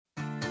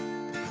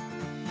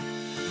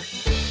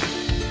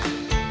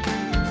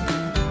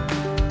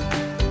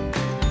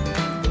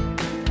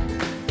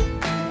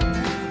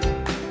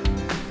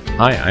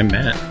Hi, I'm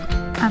Matt.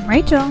 I'm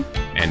Rachel.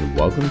 And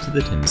welcome to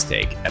the Tim's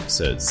Take,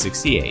 episode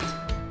 68.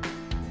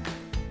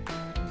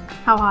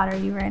 How hot are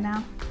you right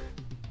now?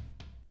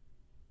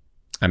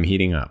 I'm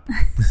heating up.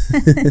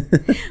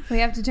 We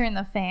have to turn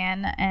the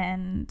fan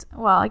and,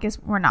 well, I guess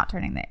we're not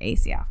turning the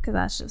AC off because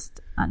that's just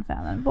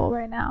unfathomable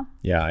right now.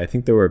 Yeah, I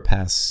think there were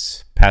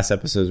past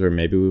episodes where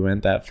maybe we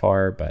went that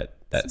far, but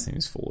that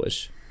seems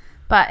foolish.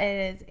 But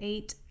it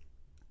is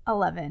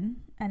 8:11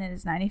 and it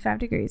is 95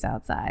 degrees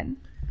outside.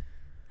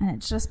 And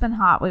it's just been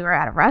hot. We were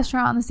at a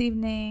restaurant this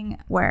evening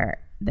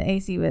where the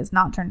AC was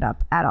not turned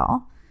up at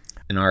all.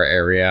 In our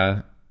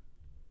area,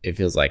 it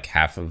feels like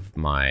half of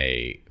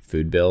my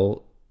food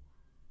bill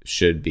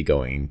should be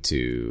going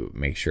to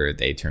make sure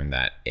they turn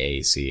that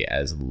AC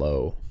as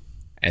low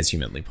as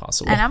humanly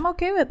possible. And I'm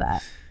okay with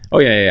that. Oh,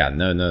 yeah.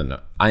 No.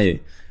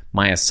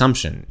 My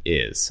assumption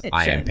is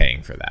I am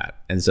paying for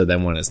that. And so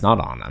then when it's not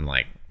on, I'm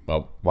like,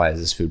 well, why is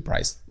this food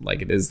priced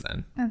like it is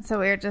then? And so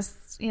we were just,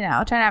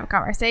 trying to have a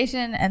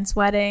conversation and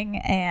sweating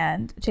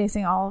and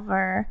chasing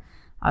Oliver.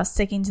 I was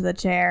sticking to the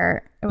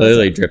chair.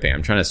 Literally dripping.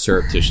 I'm trying to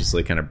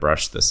surreptitiously kind of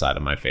brush the side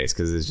of my face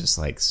because it's just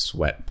like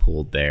sweat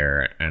pooled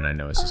there. And I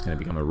know it's just going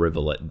to become a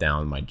rivulet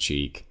down my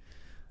cheek.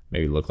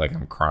 Maybe look like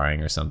I'm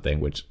crying or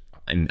something, which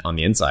on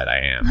the inside I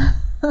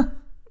am.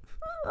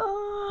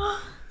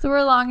 So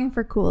we're longing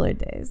for cooler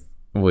days.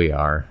 We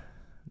are.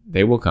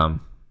 They will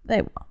come.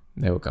 They will.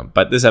 They will come.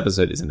 But this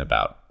episode isn't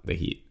about the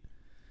heat.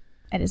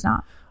 It is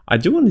not. I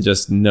do want to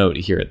just note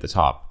here at the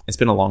top, it's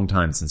been a long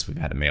time since we've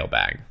had a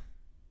mailbag.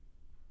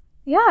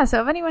 Yeah,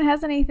 so if anyone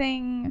has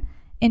anything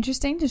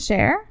interesting to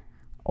share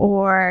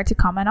or to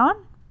comment on,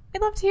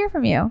 we'd love to hear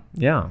from you.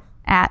 Yeah.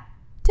 At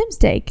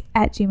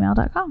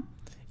timstake@gmail.com.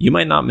 You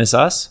might not miss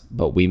us,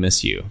 but we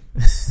miss you.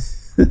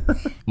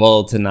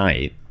 Well,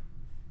 tonight,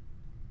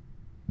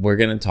 we're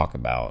going to talk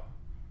about,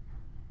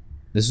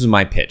 this is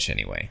my pitch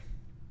anyway,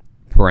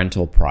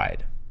 parental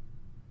pride.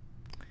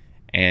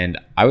 And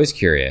I was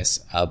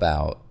curious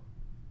about,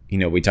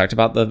 we talked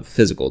about the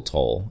physical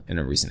toll in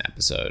a recent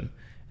episode.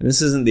 And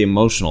this isn't the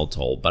emotional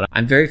toll, but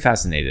I'm very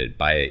fascinated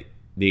by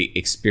the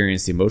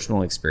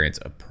emotional experience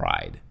of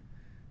pride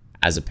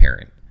as a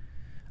parent.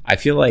 I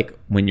feel like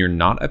when you're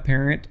not a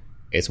parent,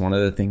 it's one of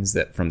the things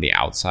that from the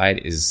outside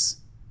is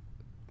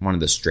one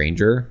of the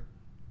stranger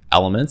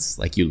elements.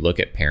 Like you look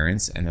at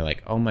parents and they're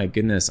like, oh my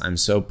goodness, I'm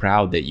so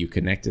proud that you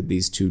connected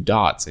these two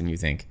dots. And you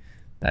think,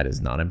 that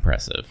is not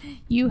impressive.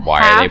 Why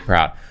are they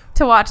proud?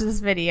 To watch this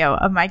video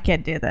of my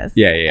kid do this.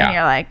 Yeah. And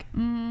you're like,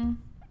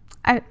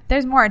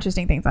 there's more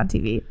interesting things on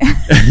TV.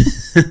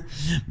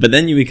 But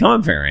then you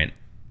become a parent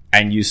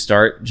and you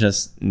start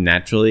just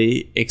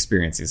naturally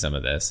experiencing some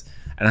of this.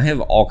 And I have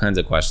all kinds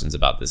of questions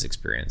about this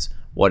experience.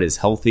 What is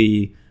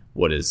healthy?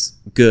 What is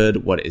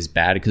good? What is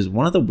bad? Because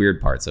one of the weird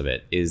parts of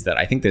it is that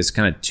I think there's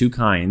kind of two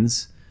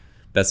kinds.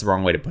 That's the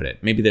wrong way to put it.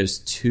 Maybe there's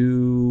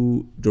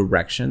two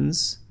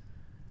directions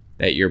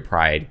that your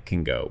pride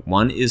can go.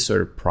 One is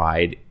sort of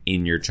pride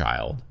in your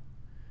child.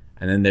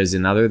 And then there's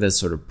another that's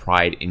sort of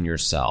pride in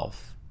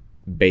yourself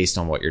based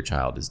on what your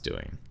child is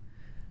doing.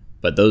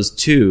 But those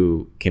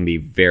two can be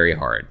very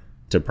hard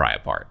to pry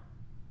apart.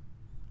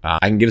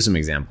 I can give some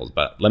examples,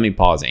 but let me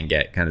pause and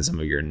get kind of some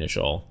of your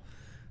initial,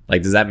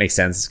 does that make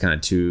sense? It's kind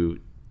of two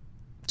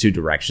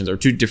directions or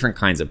two different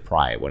kinds of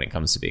pride when it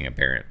comes to being a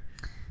parent.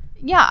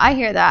 Yeah, I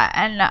hear that.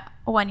 And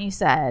when you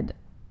said,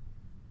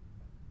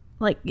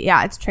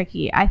 it's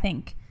tricky, I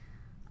think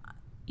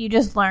you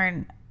just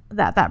learn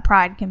that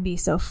pride can be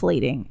so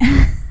fleeting.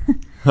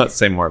 Let's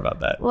say more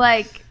about that.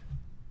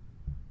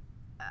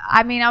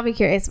 I'll be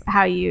curious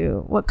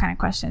what kind of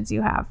questions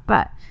you have,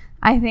 but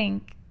I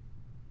think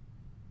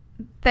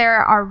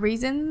there are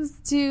reasons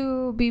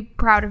to be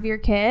proud of your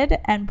kid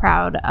and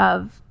proud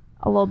of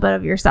a little bit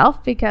of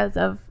yourself because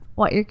of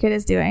what your kid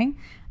is doing.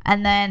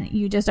 And then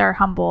you just are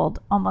humbled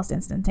almost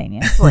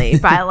instantaneously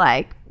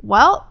by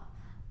well,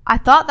 I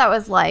thought that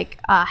was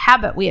a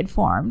habit we had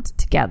formed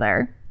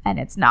together and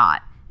it's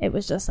not. It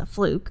was just a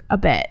fluke a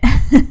bit.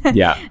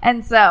 Yeah.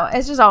 And so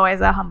it's just always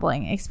a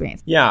humbling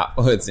experience. Yeah.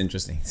 Oh, it's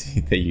interesting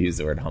that you use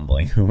the word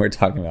humbling when we're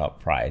talking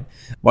about pride.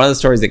 One of the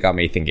stories that got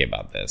me thinking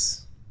about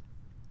this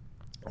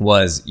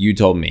was you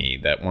told me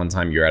that one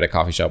time you were at a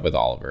coffee shop with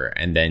Oliver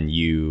and then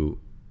you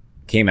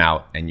came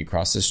out and you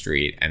crossed the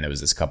street and there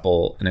was this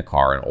couple in a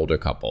car, an older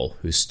couple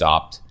who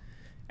stopped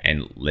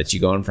and let you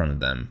go in front of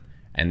them.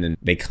 And then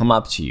they come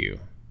up to you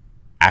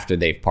after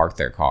they've parked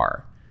their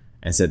car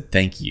and said,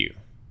 thank you.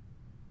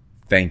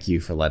 Thank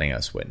you for letting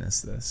us witness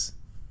this.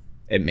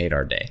 It made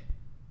our day.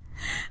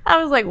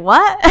 I was like,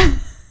 what?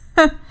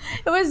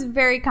 It was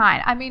very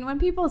kind. I mean, when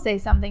people say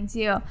something to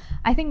you,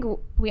 I think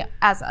we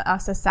as a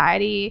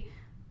society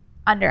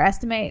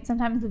underestimate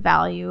sometimes the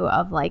value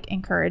of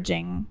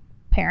encouraging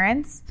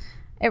parents.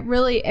 It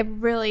really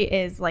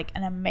is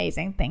an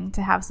amazing thing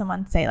to have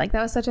someone say that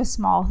was such a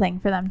small thing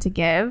for them to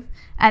give.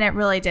 And it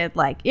really did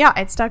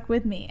it stuck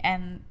with me.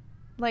 And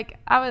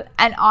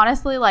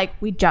honestly,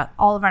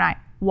 Oliver and I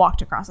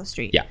walked across the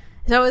street. Yeah.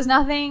 So it was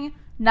nothing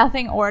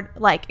or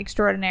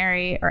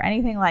extraordinary or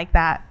anything like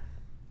that.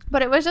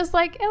 But it was just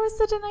like, it was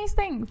such a nice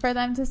thing for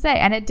them to say.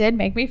 And it did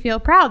make me feel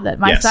proud that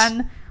my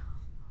son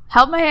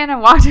held my hand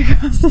and walked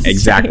across the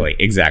street.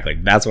 Exactly.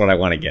 That's what I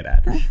want to get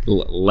at.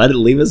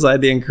 Leave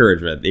aside the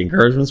encouragement. The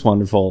encouragement's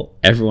wonderful.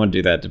 Everyone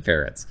do that to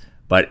parents.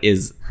 But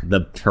is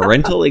the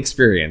parental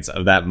experience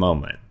of that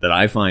moment that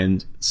I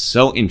find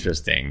so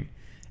interesting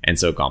and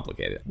so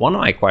complicated. One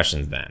of my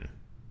questions then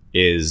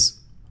is,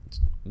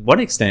 what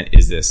extent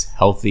is this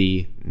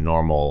healthy,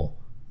 normal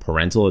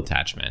parental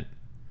attachment?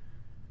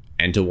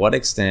 And to what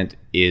extent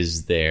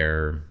is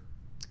there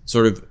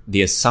sort of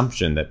the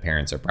assumption that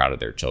parents are proud of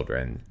their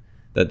children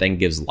that then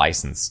gives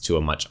license to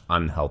a much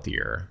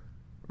unhealthier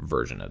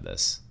version of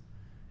this?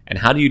 And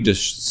how do you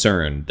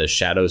discern the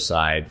shadow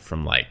side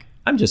from like,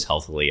 I'm just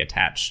healthily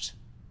attached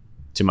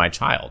to my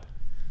child?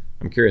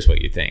 I'm curious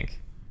what you think.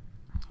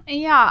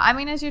 Yeah, I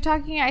mean, as you're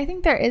talking, I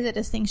think there is a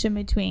distinction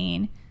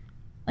between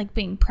like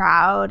being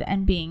proud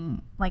and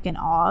being like in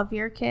awe of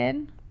your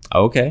kid.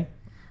 Okay.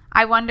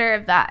 I wonder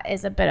if that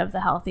is a bit of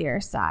the healthier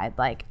side.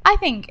 Like, I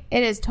think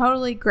it is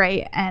totally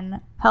great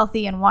and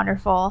healthy and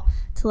wonderful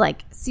to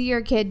like see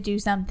your kid do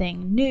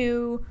something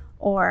new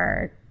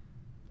or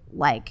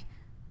like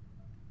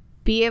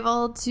be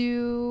able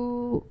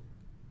to,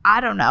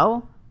 I don't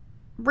know,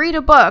 read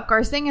a book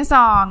or sing a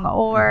song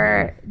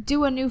or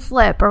do a new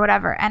flip or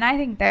whatever. And I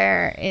think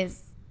there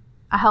is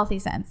a healthy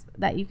sense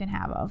that you can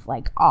have of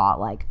like awe,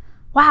 like,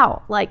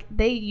 wow, like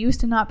they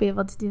used to not be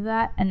able to do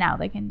that and now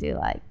they can do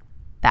like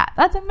that.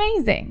 That's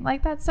amazing.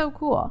 Like, that's so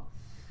cool.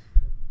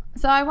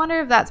 So I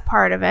wonder if that's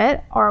part of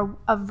it or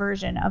a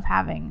version of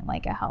having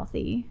like a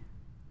healthy,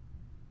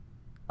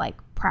 like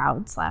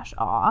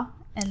proud/awe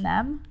in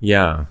them.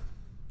 Yeah.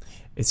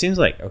 It seems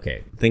like,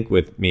 okay, think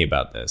with me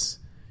about this.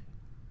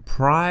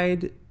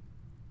 Pride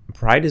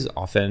is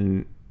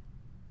often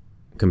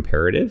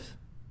comparative,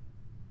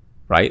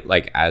 right?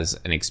 Like as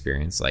an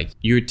experience, like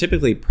you're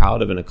typically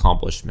proud of an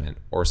accomplishment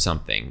or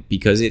something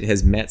because it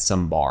has met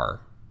some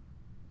bar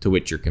to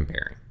which you're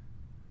comparing,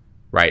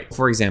 right?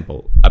 For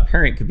example, a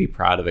parent could be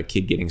proud of a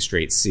kid getting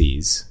straight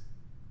C's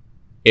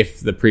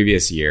if the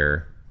previous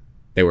year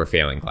they were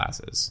failing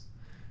classes.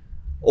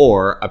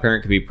 Or a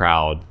parent could be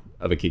proud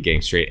of a kid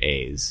getting straight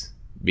A's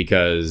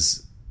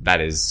because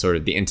that is sort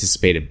of the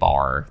anticipated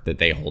bar that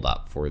they hold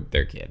up for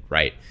their kid,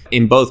 right?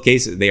 In both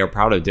cases, they are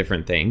proud of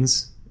different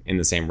things in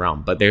the same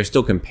realm, but they're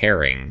still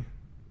comparing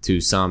to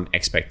some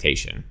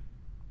expectation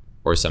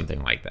or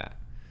something like that.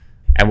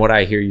 And what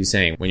I hear you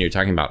saying when you're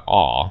talking about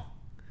awe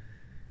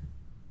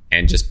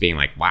and just being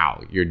like,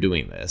 wow, you're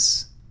doing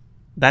this,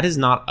 that is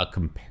not a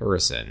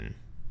comparison.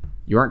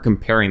 You aren't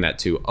comparing that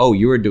to, oh,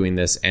 you are doing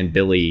this and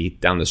Billy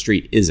down the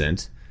street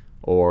isn't.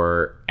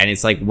 And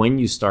it's like when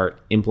you start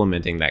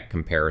implementing that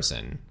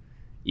comparison,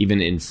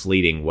 even in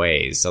fleeting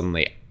ways,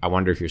 suddenly I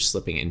wonder if you're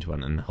slipping into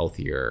an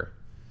unhealthier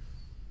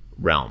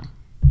realm.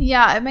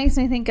 Yeah, it makes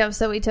me think of,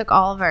 so we took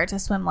Oliver to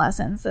swim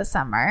lessons this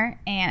summer,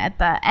 and at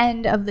the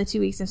end of the 2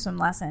 weeks of swim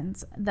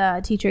lessons,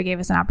 the teacher gave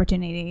us an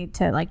opportunity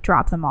to like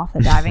drop them off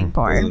the diving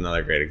board. This is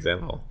another great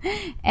example.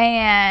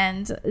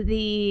 And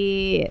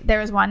there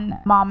was one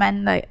mom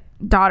and the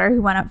daughter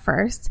who went up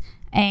first,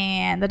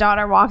 and the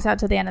daughter walks out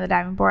to the end of the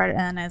diving board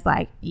and is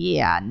like,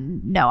 yeah,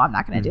 no, I'm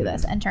not going to do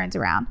this, and turns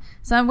around.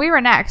 So then we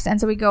were next, and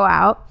so we go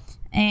out,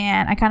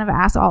 and I kind of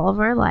asked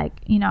Oliver,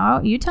 like, you know,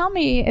 you tell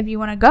me if you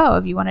want to go,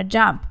 if you want to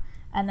jump.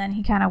 And then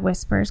he kind of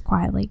whispers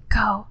quietly,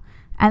 go.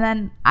 And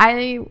then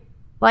I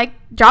like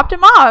dropped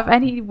him off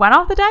and he went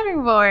off the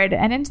diving board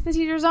and into the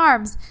teacher's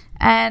arms.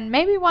 And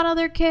maybe one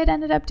other kid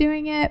ended up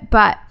doing it,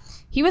 but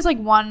he was like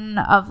one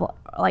of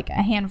like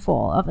a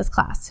handful of his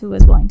class who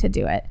was willing to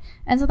do it.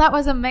 And so that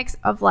was a mix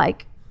of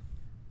like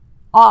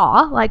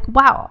awe, like,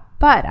 wow,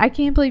 but I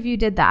can't believe you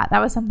did that.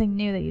 That was something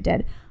new that you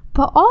did.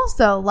 But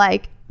also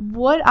like,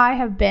 would I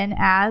have been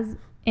as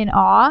in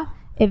awe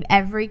if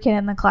every kid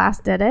in the class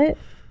did it?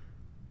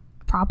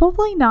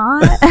 Probably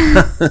not.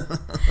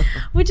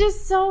 Which is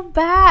so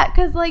bad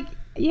because like,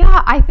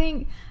 yeah, I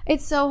think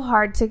it's so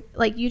hard to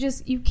like,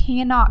 you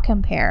cannot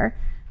compare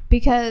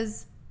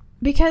because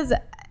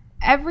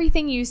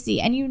everything you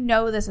see, and you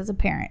know this as a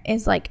parent,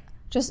 is like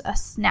just a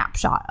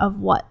snapshot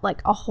of what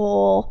like a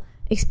whole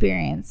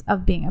experience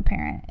of being a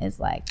parent is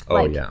like. Oh,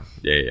 like,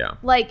 yeah.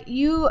 Like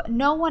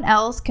no one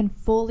else can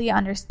fully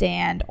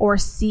understand or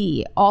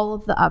see all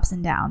of the ups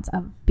and downs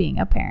of being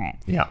a parent.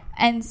 Yeah.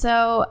 And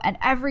so, and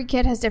every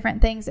kid has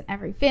different things and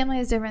every family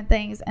has different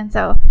things. And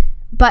so,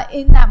 but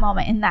in that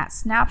moment, in that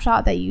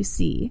snapshot that you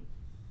see,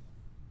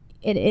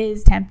 it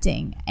is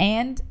tempting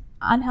and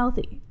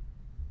unhealthy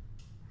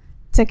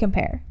to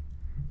compare.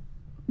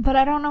 But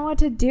I don't know what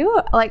to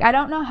do. Like, I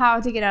don't know how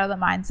to get out of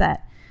the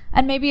mindset.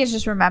 And maybe it's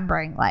just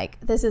remembering, like,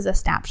 this is a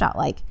snapshot.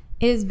 Like,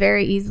 it is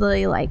very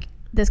easily, like,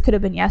 this could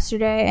have been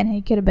yesterday, and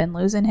he could have been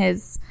losing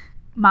his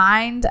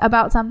mind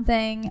about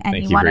something. And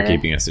Thank you for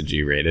keeping us a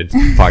G-rated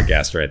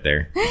podcast right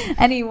there.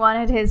 And he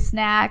wanted his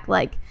snack.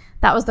 Like,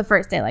 that was the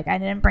first day. Like, I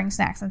didn't bring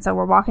snacks. And so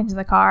we're walking to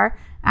the car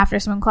after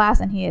swim class,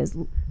 and he is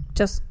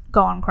just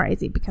going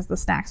crazy because the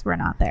snacks were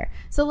not there.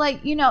 So,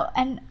 like, you know,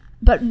 and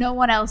but no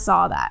one else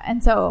saw that.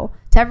 And so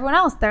to everyone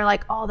else, they're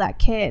like, oh, that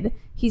kid,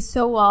 he's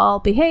so well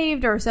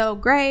behaved or so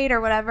great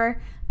or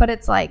whatever. But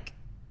it's like,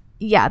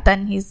 yeah,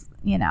 then he's,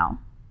 you know,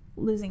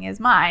 losing his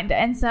mind.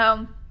 And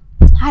so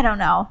I don't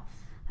know.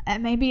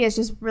 Maybe it's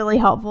just really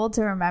helpful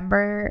to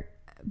remember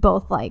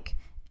both, like,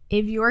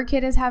 if your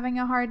kid is having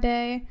a hard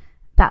day,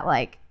 that,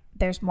 like,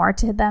 there's more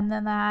to them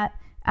than that.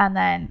 And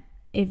then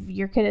if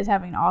your kid is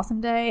having an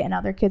awesome day and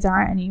other kids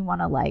aren't, and you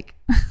want to, like,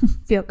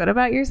 feel good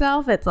about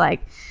yourself, it's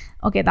like,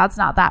 okay, that's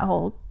not that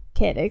whole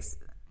kid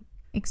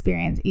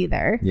experience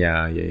either.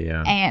 Yeah.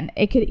 And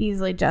it could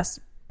easily just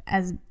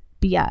as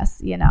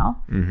BS, you know?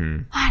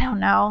 Mm-hmm. I don't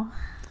know.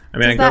 I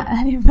mean,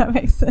 any of that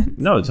makes sense?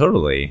 No,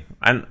 totally.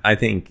 I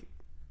think,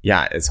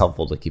 yeah, it's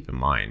helpful to keep in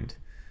mind.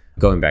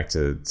 Going back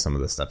to some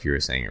of the stuff you were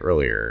saying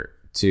earlier,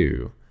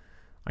 too,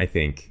 I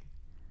think,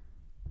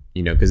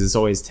 you know, because it's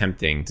always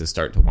tempting to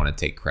start to want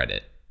to take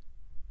credit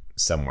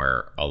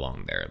somewhere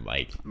along there.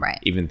 Like, right.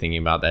 Even thinking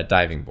about that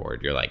diving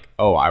board, you're like,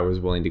 oh, I was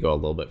willing to go a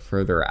little bit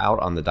further out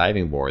on the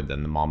diving board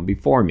than the mom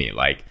before me.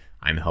 Like,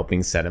 I'm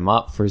helping set him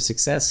up for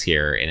success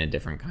here in a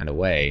different kind of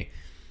way.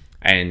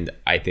 And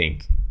I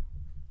think,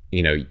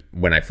 you know,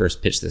 when I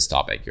first pitched this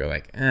topic, you're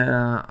like,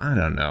 I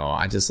don't know.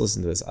 I just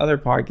listened to this other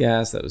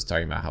podcast that was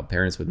talking about how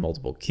parents with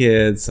multiple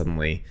kids,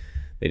 suddenly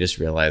they just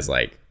realize,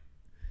 like,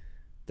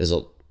 there's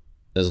a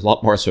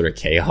lot more sort of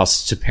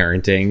chaos to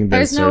parenting.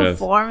 There's no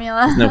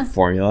formula. There's no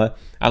formula.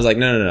 I was like,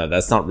 no.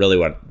 That's not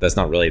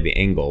really the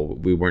angle.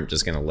 We weren't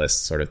just going to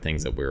list sort of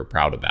things that we were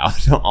proud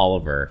about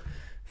Oliver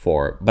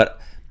for. But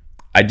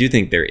I do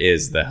think there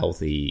is the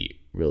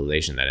healthy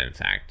realization that, in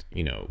fact,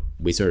 you know,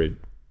 we sort of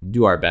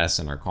do our best,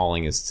 and our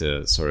calling is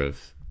to sort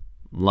of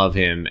love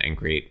him and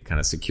create kind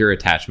of secure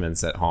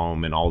attachments at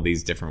home in all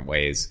these different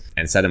ways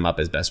and set him up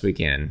as best we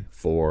can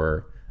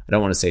for, I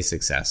don't want to say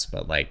success,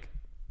 but like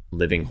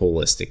living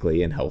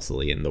holistically and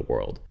healthily in the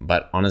world.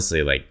 But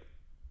honestly, like,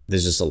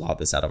 there's just a lot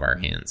that's out of our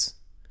hands.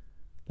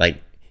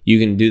 Like, you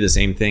can do the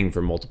same thing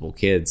for multiple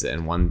kids,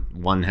 and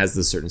one has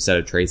the certain set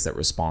of traits that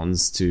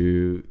responds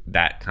to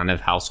that kind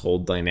of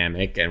household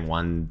dynamic, and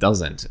one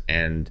doesn't.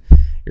 And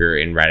you're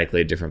in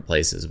radically different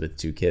places with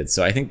two kids.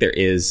 So I think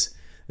there's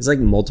like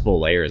multiple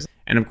layers.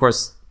 And of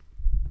course,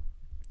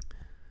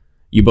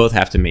 you both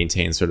have to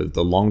maintain sort of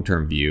the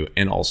long-term view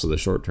and also the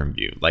short-term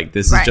view. Like,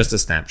 this is just a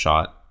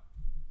snapshot.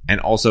 And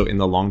also in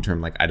the long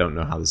term, like, I don't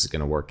know how this is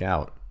going to work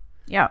out.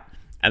 Yeah.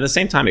 At the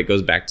same time, it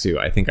goes back to,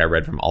 I think I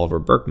read from Oliver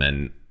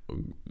Berkman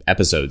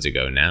episodes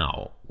ago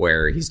now,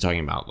 where he's talking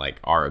about, like,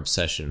 our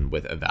obsession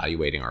with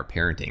evaluating our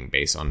parenting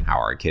based on how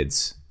our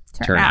kids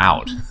turn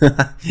out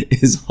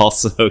is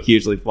also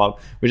hugely flawed,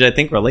 which I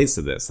think relates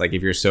to this. Like,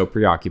 if you're so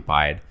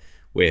preoccupied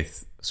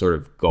with sort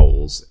of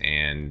goals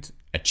and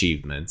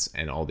achievements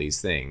and all these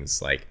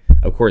things, like,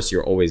 of course,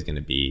 you're always going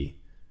to be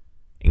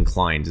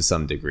inclined to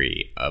some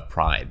degree of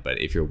pride. But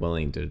if you're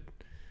willing to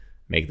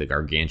make the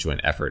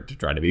gargantuan effort to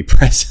try to be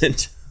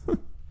present,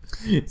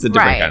 it's a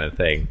different kind of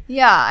thing.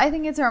 Yeah, I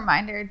think it's a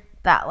reminder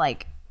that,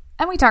 like,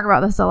 and we talk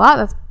about this a lot,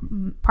 that's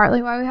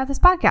partly why we have this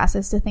podcast,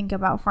 is to think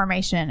about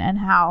formation and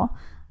how,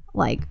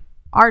 like,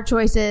 our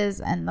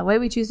choices and the way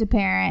we choose to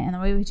parent and the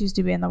way we choose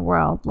to be in the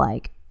world,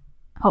 like,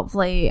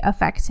 hopefully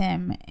affect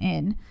him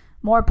in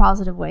more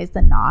positive ways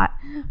than not.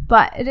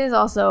 But it is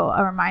also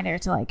a reminder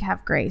to, like,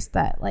 have grace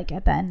that, like,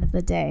 at the end of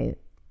the day,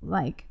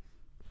 like,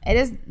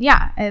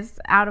 it's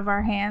out of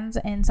our hands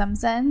in some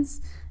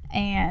sense.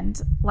 And,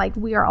 like,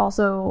 we are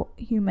also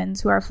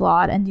humans who are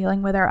flawed and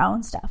dealing with our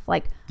own stuff.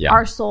 Like,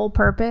 our sole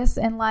purpose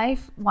in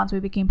life, once we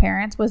became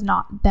parents, was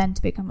not then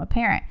to become a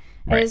parent.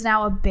 Right. It is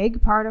now a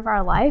big part of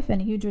our life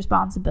and a huge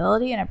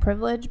responsibility and a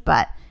privilege,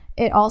 but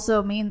it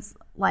also means,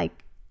 like,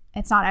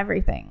 it's not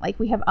everything. Like,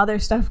 we have other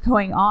stuff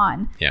going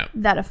on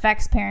that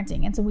affects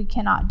parenting. And so we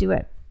cannot do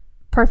it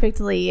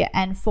perfectly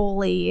and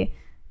fully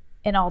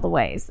in all the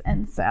ways.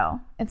 And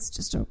so it's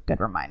just a good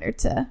reminder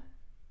to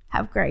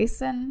have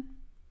grace and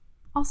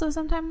also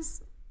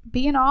sometimes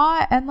be in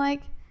awe and,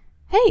 like,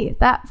 hey,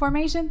 that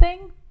formation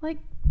thing, like,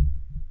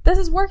 this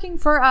is working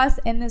for us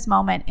in this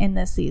moment, in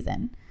this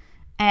season.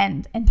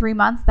 And in 3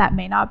 months, that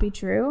may not be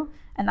true.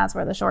 And that's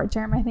where the short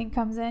term, I think,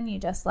 comes in. You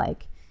just,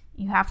 like,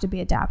 you have to be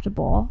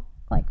adaptable,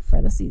 like,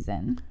 for the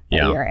season that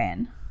you're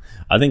in.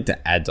 I think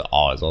to add to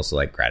awe is also,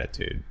 like,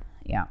 gratitude.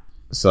 Yeah.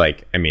 So,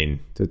 like, I mean,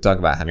 to talk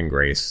about having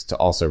grace, to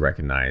also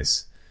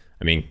recognize,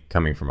 I mean,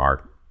 coming from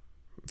our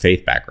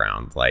faith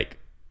background, like,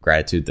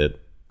 gratitude that,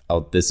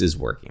 oh, this is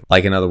working.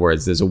 Like, in other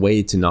words, there's a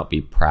way to not be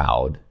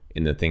proud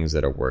in the things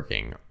that are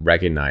working,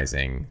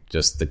 recognizing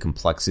just the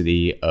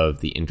complexity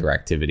of the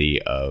interactivity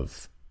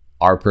of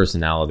our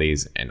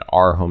personalities and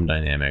our home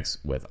dynamics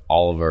with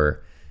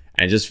Oliver.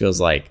 And it just feels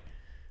like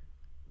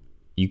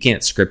you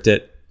can't script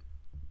it.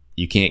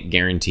 You can't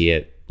guarantee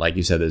it. Like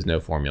you said, there's no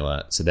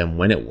formula. So then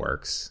when it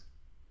works,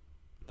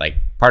 like,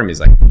 part of me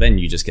is like, well, then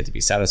you just get to be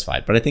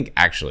satisfied. But I think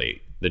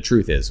actually the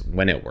truth is,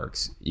 when it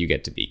works, you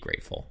get to be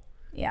grateful.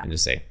 Yeah. And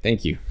just say,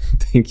 thank you.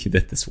 Thank you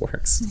that this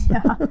works.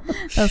 Yeah.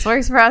 This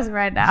works for us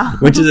right now.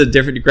 Which is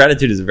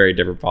gratitude is a very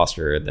different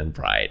posture than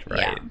pride,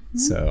 right? Yeah. Mm-hmm.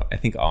 So I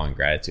think awe and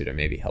gratitude are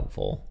maybe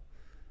helpful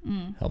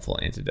helpful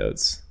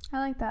antidotes. I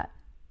like that.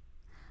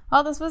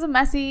 Well, this was a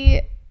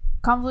messy,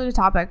 convoluted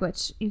topic,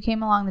 which you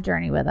came along the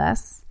journey with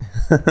us.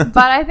 But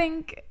I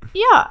think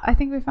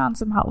we found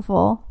some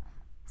helpful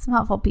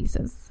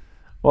pieces.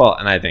 Well,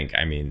 and I think,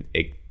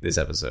 this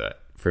episode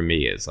for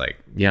me is like,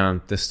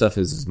 this stuff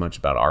is as much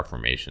about our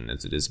formation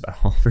as it is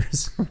about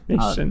Oliver's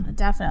formation. Oh,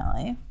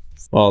 definitely.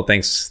 Well,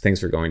 thanks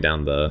for going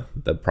down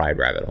the pride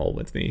rabbit hole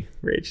with me,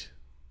 Rach.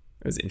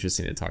 It was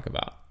interesting to talk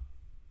about.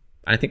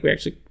 I think we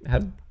actually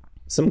have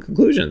some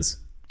conclusions.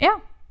 Yeah.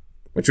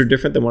 Which are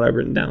different than what I've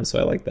written down, so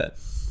I like that.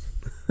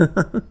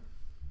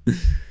 Do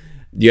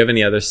you have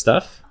any other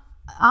stuff?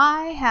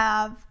 I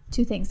have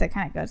two things that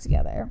kind of go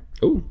together.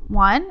 Ooh.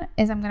 One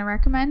is I'm going to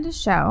recommend a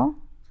show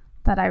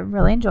that I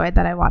really enjoyed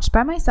that I watched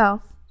by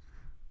myself.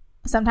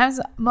 Sometimes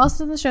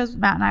most of the shows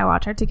Matt and I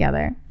watch are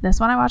together.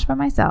 This one I watched by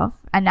myself,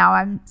 and now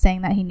I'm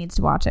saying that he needs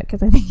to watch it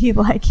because I think he'd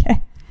like it.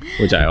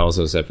 Which I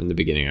also said from the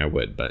beginning I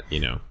would, but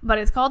But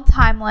it's called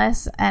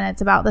Timeless, and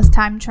it's about this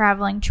time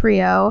traveling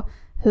trio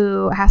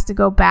who has to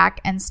go back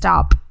and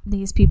stop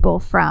these people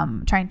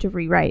from trying to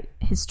rewrite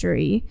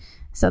history.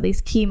 So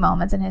these key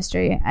moments in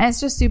history. And it's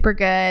just super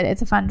good.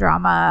 It's a fun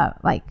drama.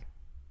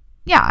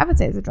 I would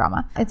say it's a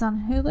drama. It's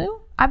on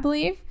Hulu, I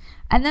believe.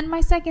 And then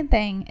my second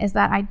thing is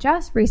that I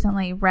just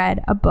recently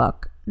read a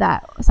book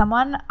that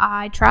someone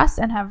I trust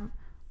and have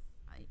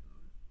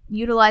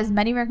utilized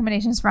many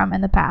recommendations from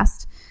in the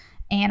past.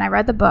 And I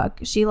read the book.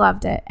 She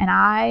loved it. And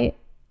I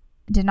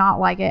did not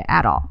like it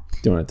at all.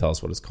 Do you want to tell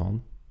us what it's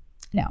called?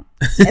 No,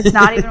 it's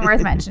not even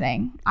worth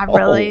mentioning. I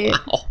really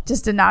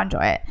just did not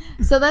enjoy it.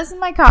 So this is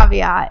my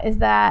caveat, is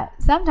that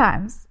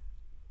sometimes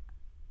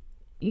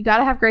you got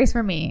to have grace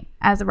for me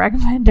as a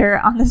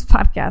recommender on this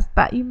podcast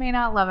that you may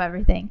not love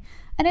everything.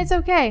 And it's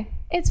okay.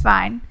 It's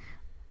fine.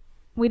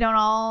 We don't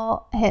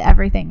all hit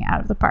everything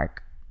out of the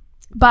park.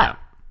 But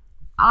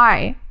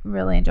I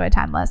really enjoy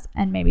Timeless,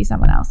 and maybe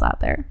someone else out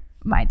there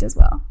might as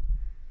well.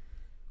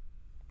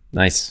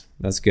 Nice.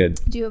 That's good.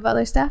 Do you have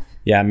other stuff?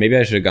 Yeah, maybe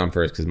I should have gone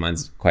first because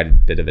mine's quite a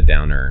bit of a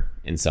downer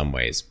in some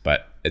ways,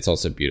 but it's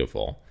also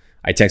beautiful.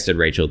 I texted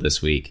Rachel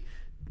this week.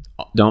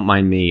 Don't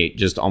mind me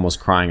just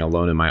almost crying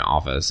alone in my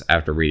office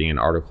after reading an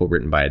article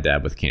written by a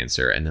dad with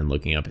cancer and then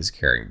looking up his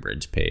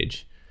CaringBridge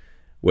page,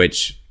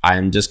 which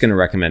I'm just going to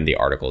recommend the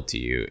article to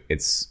you.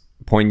 It's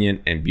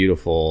poignant and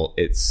beautiful.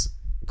 It's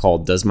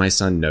called Does My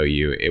Son Know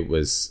You? It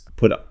was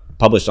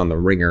published on The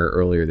Ringer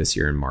earlier this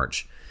year in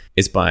March.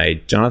 It's by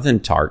Jonathan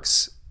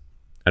Tarks.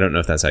 I don't know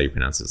if that's how you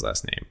pronounce his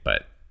last name,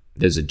 but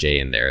there's a J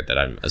in there that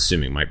I'm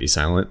assuming might be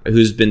silent,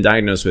 who's been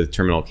diagnosed with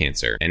terminal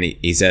cancer. And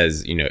he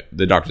says,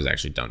 the doctors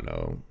actually don't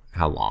know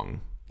how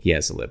long he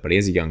has to live, but he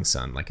has a young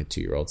son, like a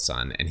 2-year-old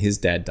son, and his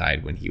dad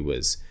died when he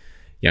was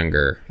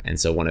younger. And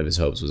so one of his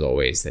hopes was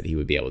always that he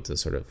would be able to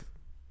sort of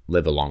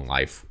live a long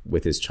life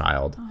with his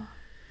child. Oh.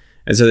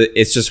 And so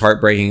it's just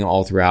heartbreaking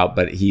all throughout,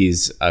 but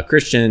he's a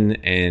Christian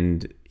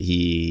and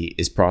he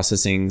is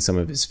processing some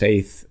of his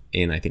faith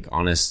in, I think,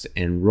 honest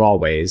and raw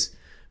ways.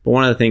 But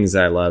one of the things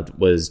that I loved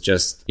was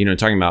just,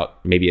 talking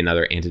about maybe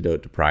another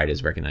antidote to pride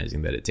is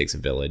recognizing that it takes a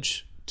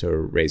village to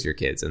raise your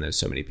kids. And there's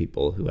so many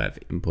people who have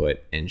input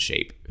and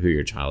shape who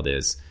your child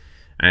is.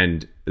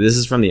 And this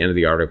is from the end of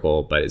the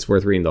article, but it's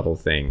worth reading the whole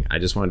thing. I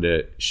just wanted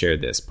to share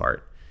this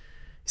part.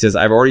 He says,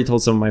 I've already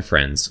told some of my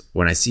friends,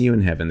 when I see you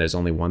in heaven, there's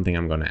only one thing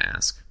I'm going to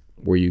ask.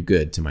 Were you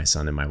good to my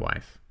son and my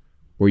wife?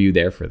 Were you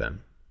there for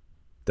them?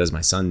 Does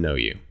my son know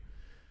you?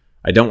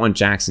 I don't want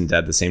Jackson to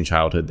have the same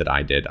childhood that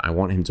I did. I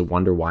want him to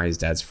wonder why his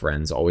dad's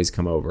friends always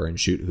come over and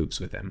shoot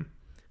hoops with him,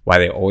 why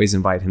they always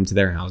invite him to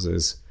their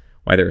houses,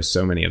 why there are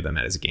so many of them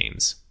at his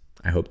games.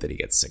 I hope that he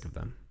gets sick of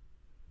them.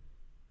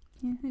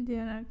 Yeah, I'm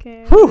doing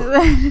okay.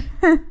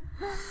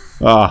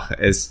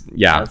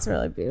 That's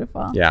really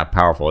beautiful. Yeah,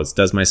 powerful. It's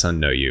Does My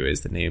Son Know You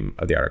is the name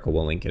of the article.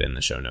 We'll link it in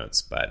the show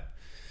notes, but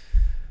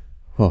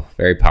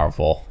very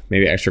powerful.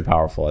 Maybe extra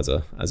powerful as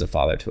a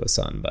father to a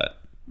son,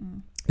 but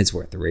it's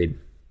worth the read.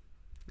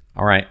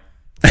 All right.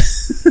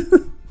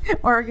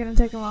 We're going to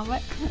take a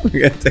moment. We're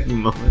going to take a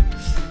moment.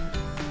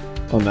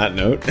 On that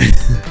note.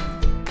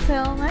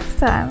 Till next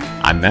time.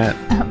 I'm Matt.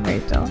 I'm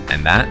Rachel.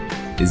 And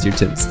that is your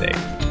Tim Steak.